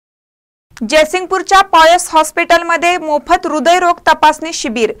जयसिंगपूरच्या pious हॉस्पिटलमध्ये मोफत हृदयरोग तपासणी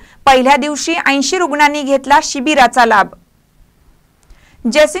शिबिर। पहिल्या दिवशी 80 रुग्णांनी घेतला शिबिराचा लाभ।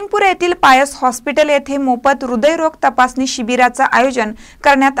 जयसिंगपूर येथील पॉयस हॉस्पिटल येथे मोफत हृदयरोग तपासणी शिबिराचे आयोजन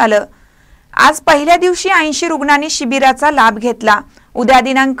करण्यात आले। आज पहिल्या दिवशी 80 रुग्णांनी शिबिराचा लाभ घेतला। उद्या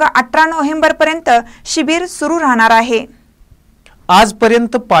दिनांक 18 नोव्हेंबर पर्यंत शिबिर सुरू राहणार आहे।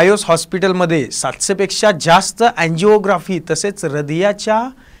 आजपर्यंत पॉयस हॉस्पिटलमध्ये 700 पेक्षा जास्त एंजिओग्राफी तसेच हृदयाच्या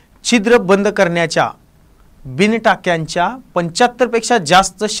छिद्र बंद करण्याच्या बिनटाक्यांच्या 75 पेक्षा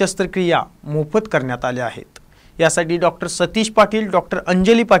जास्त शस्त्रक्रिया मोफत करण्यात आल्या आहेत। यासाठी doctor Satish Patil, doctor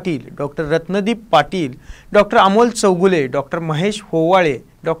Anjali Patil, doctor Ratnadeep Patil, doctor Amol Chougule, doctor Mahesh Howale,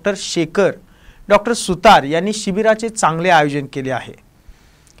 doctor Shekhar, doctor सुतार यांनी शिबिराचे चांगले आयोजन केले आहे।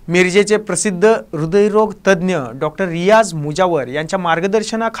 मिरजेचे प्रसिद्ध हृदयरोग तज्ञ डॉक्टर रियाज मुजावर यांच्या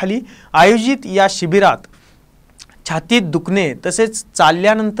मार्गदर्शनाखाली आयोजित या शिबिरात छातीत दुखणे तसेच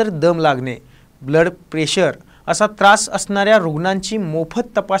चालल्यानंतर दम लागणे, ब्लड प्रेशर असा त्रास असणाऱ्या रुग्णांची मोफत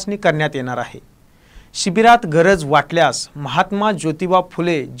तपासणी करण्यात येणार आहे। शिबिरात गरज वाटल्यास महात्मा ज्योतिबा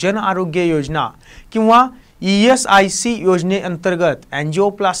फुले जन आरोग्य योजना किंवा ESIC योजनेअंतर्गत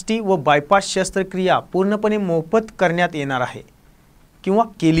एंजिओप्लास्टी व बायपास शस्त्रक्रिया पूर्णपणे मोफत करण्यात येणार आहे किंवा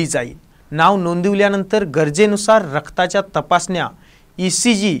केली जाईल। नाव नोंदवल्यानंतर गरजेनुसार रक्ताच्या तपासण्या,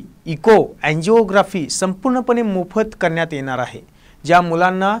 ECG, इको, एंजिओग्राफी संपूर्णपणे मोफत करण्यात येणार आहे। ज्या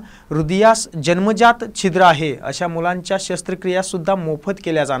मुलांना हृदयास जन्मजात छिद्र आहे अशा मुलांच्या शस्त्रक्रिया सुद्धा मोफत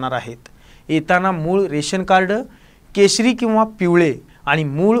केल्या जाणार आहेत। येताना मूळ रेशन कार्ड, केशरी किंवा पिवळे आणि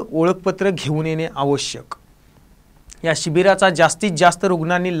मूळ ओळखपत्र घेऊन येणे आवश्यक। या शिबिराचा जास्तीत जास्त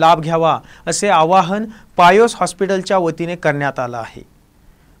रुग्णांनी लाभ घ्यावा असे आवाहन पॉयस हॉस्पिटलच्या वतीने करण्यात आले आहे।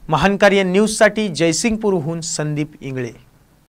 महान कार्य न्यूजसाठी जयसिंगपूरहून संदीप इंगळे।